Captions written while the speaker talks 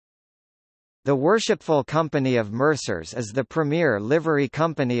The Worshipful Company of Mercers is the premier livery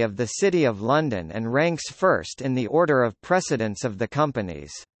company of the City of London and ranks first in the order of precedence of the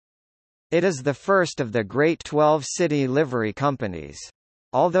companies. It is the first of the Great 12 city livery companies.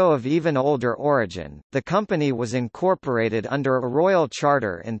 Although of even older origin, the company was incorporated under a royal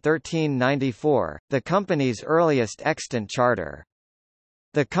charter in 1394, the company's earliest extant charter.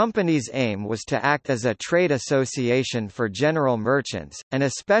 The company's aim was to act as a trade association for general merchants, and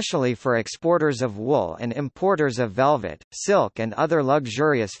especially for exporters of wool and importers of velvet, silk and other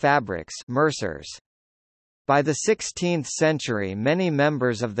luxurious fabrics, mercers. By the 16th century, many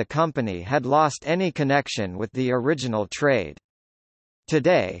members of the company had lost any connection with the original trade.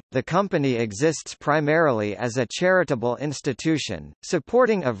 Today, the company exists primarily as a charitable institution,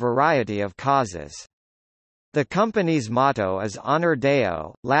 supporting a variety of causes. The company's motto is Honor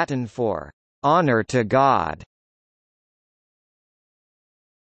Deo, Latin for honor to God.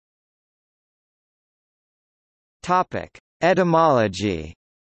 Topic: Etymology.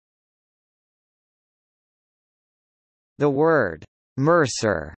 The word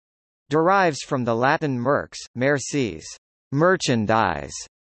mercer derives from the Latin merx, merces, merchandise,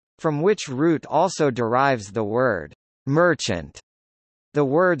 from which root also derives the word merchant. The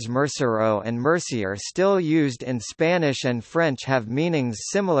words mercero and mercier still used in Spanish and French have meanings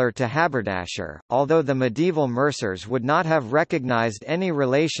similar to haberdasher, although the medieval mercers would not have recognized any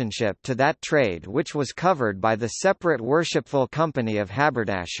relationship to that trade which was covered by the separate Worshipful Company of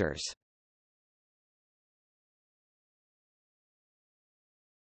Haberdashers.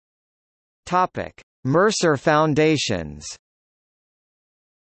 Topic: Mercer foundations.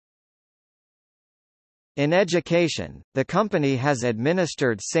 In education, the company has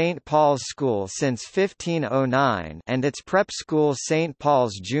administered St. Paul's School since 1509 and its prep school St.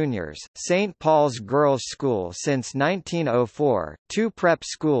 Paul's Juniors, St. Paul's Girls' School since 1904, two prep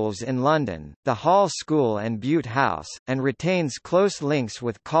schools in London, the Hall School and Bute House, and retains close links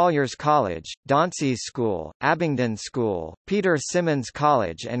with Collier's College, Dauncey's School, Abingdon School, Peter Symonds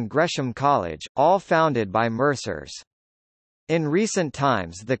College and Gresham College, all founded by Mercers. In recent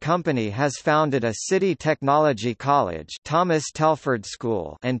times the company has founded a City Technology College, Thomas Telford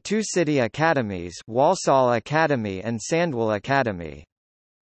School, and two city academies, Walsall Academy and Sandwell Academy.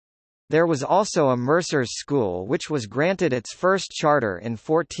 There was also a Mercers School which was granted its first charter in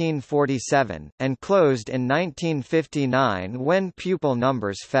 1447, and closed in 1959 when pupil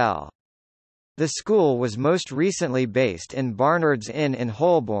numbers fell. The school was most recently based in Barnard's Inn in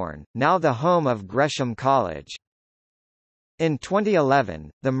Holborn, now the home of Gresham College. In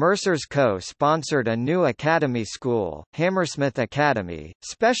 2011, the Mercers co-sponsored a new academy school, Hammersmith Academy,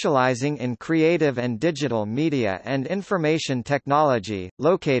 specializing in creative and digital media and information technology,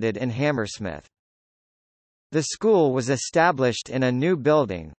 located in Hammersmith. The school was established in a new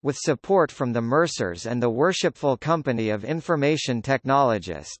building, with support from the Mercers and the Worshipful Company of Information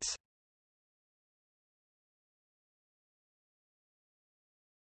Technologists.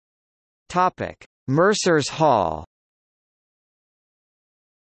 Mercers Hall.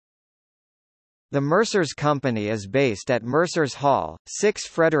 The Mercers Company is based at Mercers Hall, 6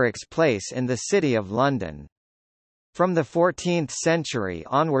 Fredericks Place in the City of London. From the 14th century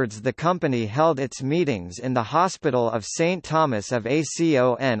onwards the company held its meetings in the Hospital of St. Thomas of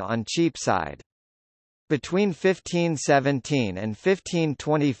Acon on Cheapside. Between 1517 and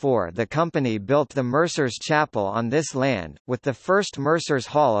 1524 the company built the Mercers Chapel on this land, with the first Mercers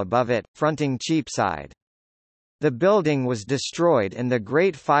Hall above it, fronting Cheapside. The building was destroyed in the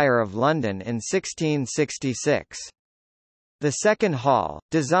Great Fire of London in 1666. The second hall,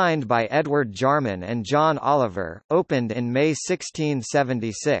 designed by Edward Jarman and John Oliver, opened in May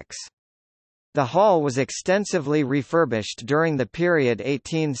 1676. The hall was extensively refurbished during the period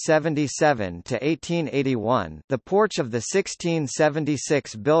 1877 to 1881. The porch of the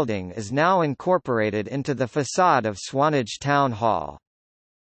 1676 building is now incorporated into the facade of Swanage Town Hall.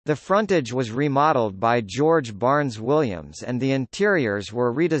 The frontage was remodeled by George Barnes Williams and the interiors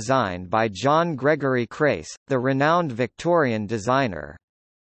were redesigned by John Gregory Crace, the renowned Victorian designer.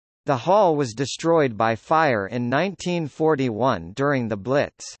 The hall was destroyed by fire in 1941 during the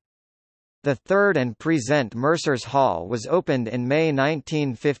Blitz. The third and present Mercers Hall was opened in May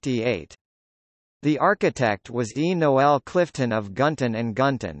 1958. The architect was E. Noel Clifton of Gunton and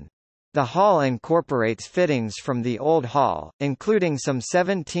Gunton. The hall incorporates fittings from the old hall, including some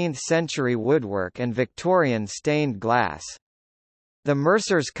 17th-century woodwork and Victorian stained glass. The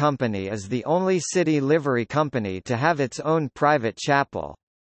Mercers Company is the only city livery company to have its own private chapel.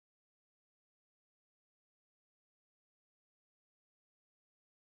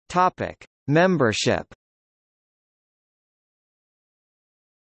 Membership.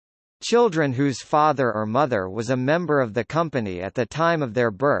 Children whose father or mother was a member of the company at the time of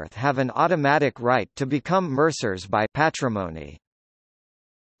their birth have an automatic right to become Mercers by patrimony.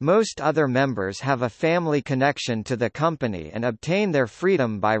 Most other members have a family connection to the company and obtain their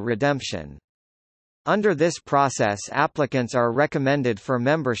freedom by redemption. Under this process, applicants are recommended for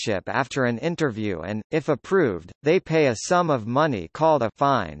membership after an interview and, if approved, they pay a sum of money called a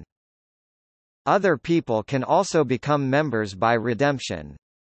fine. Other people can also become members by redemption.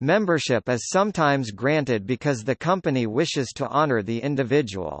 Membership is sometimes granted because the company wishes to honor the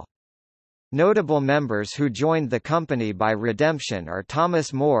individual. Notable members who joined the company by redemption are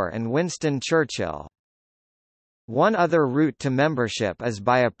Thomas More and Winston Churchill. One other route to membership is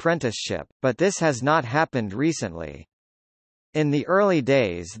by apprenticeship, but this has not happened recently. In the early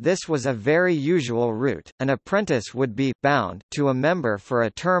days this was a very usual route. An apprentice would be bound to a member for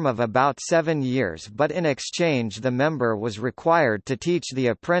a term of about 7 years, but in exchange the member was required to teach the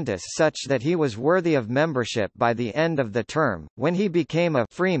apprentice such that he was worthy of membership by the end of the term, when he became a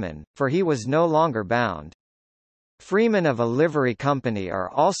freeman, for he was no longer bound. Freemen of a livery company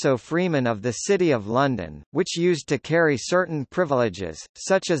are also freemen of the City of London, which used to carry certain privileges,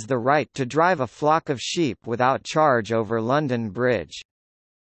 such as the right to drive a flock of sheep without charge over London Bridge.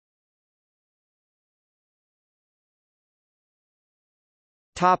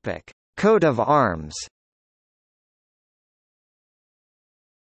 Topic: Coat of arms.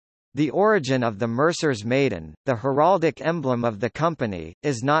 The origin of the Mercer's Maiden, the heraldic emblem of the company,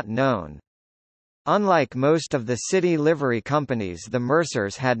 is not known. Unlike most of the city livery companies, the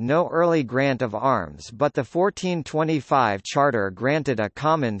Mercers had no early grant of arms, but the 1425 charter granted a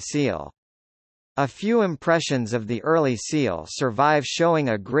common seal. A few impressions of the early seal survive, showing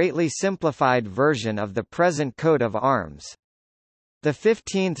a greatly simplified version of the present coat of arms. The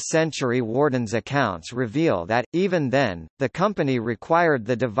 15th-century warden's accounts reveal that, even then, the company required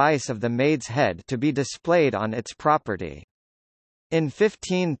the device of the maid's head to be displayed on its property. In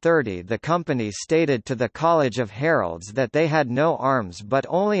 1530 the company stated to the College of Heralds that they had no arms but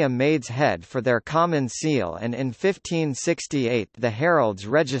only a maid's head for their common seal, and in 1568 the heralds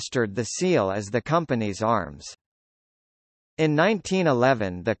registered the seal as the company's arms. In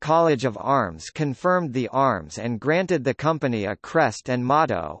 1911 the College of Arms confirmed the arms and granted the company a crest and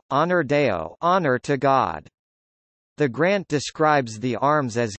motto, Honor Deo, honor to God. The grant describes the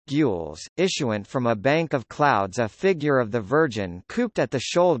arms as gules, issuant from a bank of clouds, a figure of the Virgin couped at the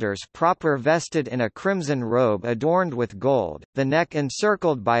shoulders, proper vested in a crimson robe adorned with gold, the neck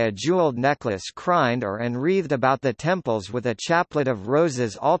encircled by a jewelled necklace crined or enwreathed about the temples with a chaplet of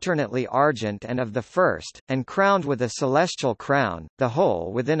roses alternately argent and of the first, and crowned with a celestial crown, the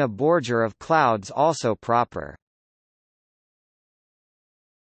whole within a bordure of clouds also proper.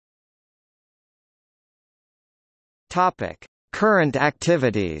 Topic: Current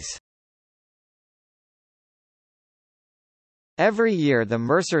activities. Every year the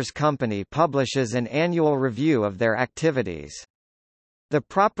Mercers Company publishes an annual review of their activities. The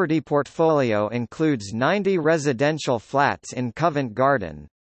property portfolio includes 90 residential flats in Covent Garden.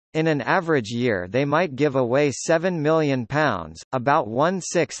 In an average year they might give away £7 million, about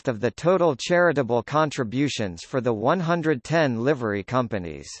 1/6 of the total charitable contributions for the 110 livery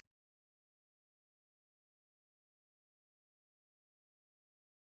companies.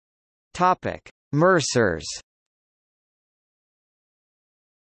 Mercers.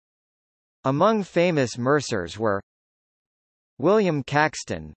 Among famous Mercers were William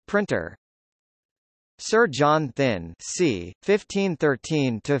Caxton, printer; Sir John Thynne, c.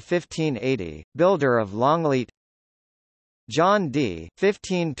 1513–1580, builder of Longleat; John Dee,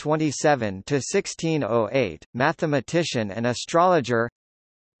 1527–1608, mathematician and astrologer;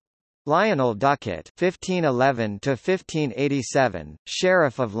 Lionel Ducat, 1511–1587,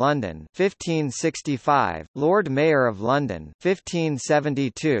 Sheriff of London, 1565, Lord Mayor of London,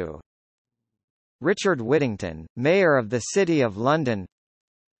 1572. Richard Whittington, Mayor of the City of London.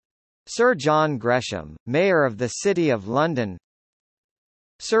 Sir John Gresham, Mayor of the City of London.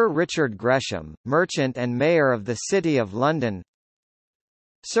 Sir Richard Gresham, Merchant and Mayor of the City of London.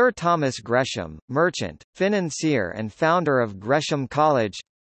 Sir Thomas Gresham, merchant, financier and founder of Gresham College.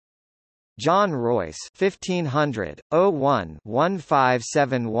 John Royce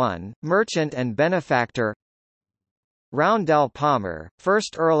 (1500–01–1571), merchant and benefactor. Roundell Palmer,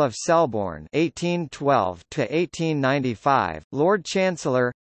 1st Earl of Selborne (1812–1895), Lord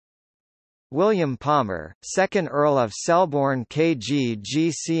Chancellor. William Palmer, 2nd Earl of Selborne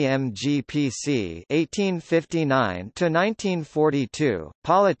KG-GCM-GPC (1859–1942),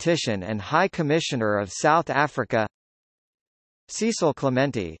 politician and High Commissioner of South Africa. Cecil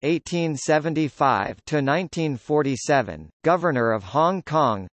Clementi (1875–1947), Governor of Hong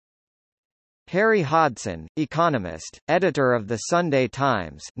Kong. Harry Hodson, economist, editor of the Sunday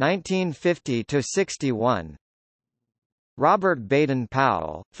Times 1950–61. Robert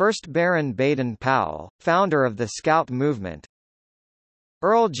Baden-Powell, 1st Baron Baden-Powell, founder of the Scout movement.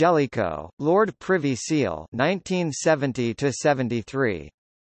 Earl Jellicoe, Lord Privy Seal 1970–73.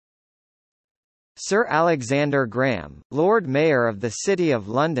 Sir Alexander Graham, Lord Mayor of the City of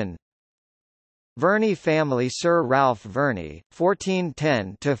London. Verney family. Sir Ralph Verney,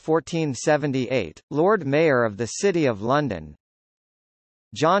 1410–1478, Lord Mayor of the City of London.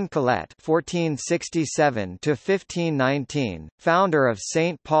 John Colet, 1467–1519, founder of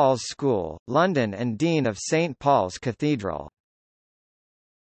St Paul's School, London and Dean of St Paul's Cathedral.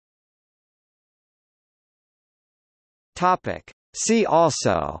 Topic. See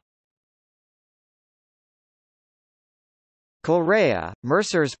also: Colrea,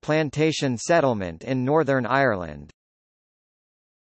 Mercer's plantation settlement in Northern Ireland.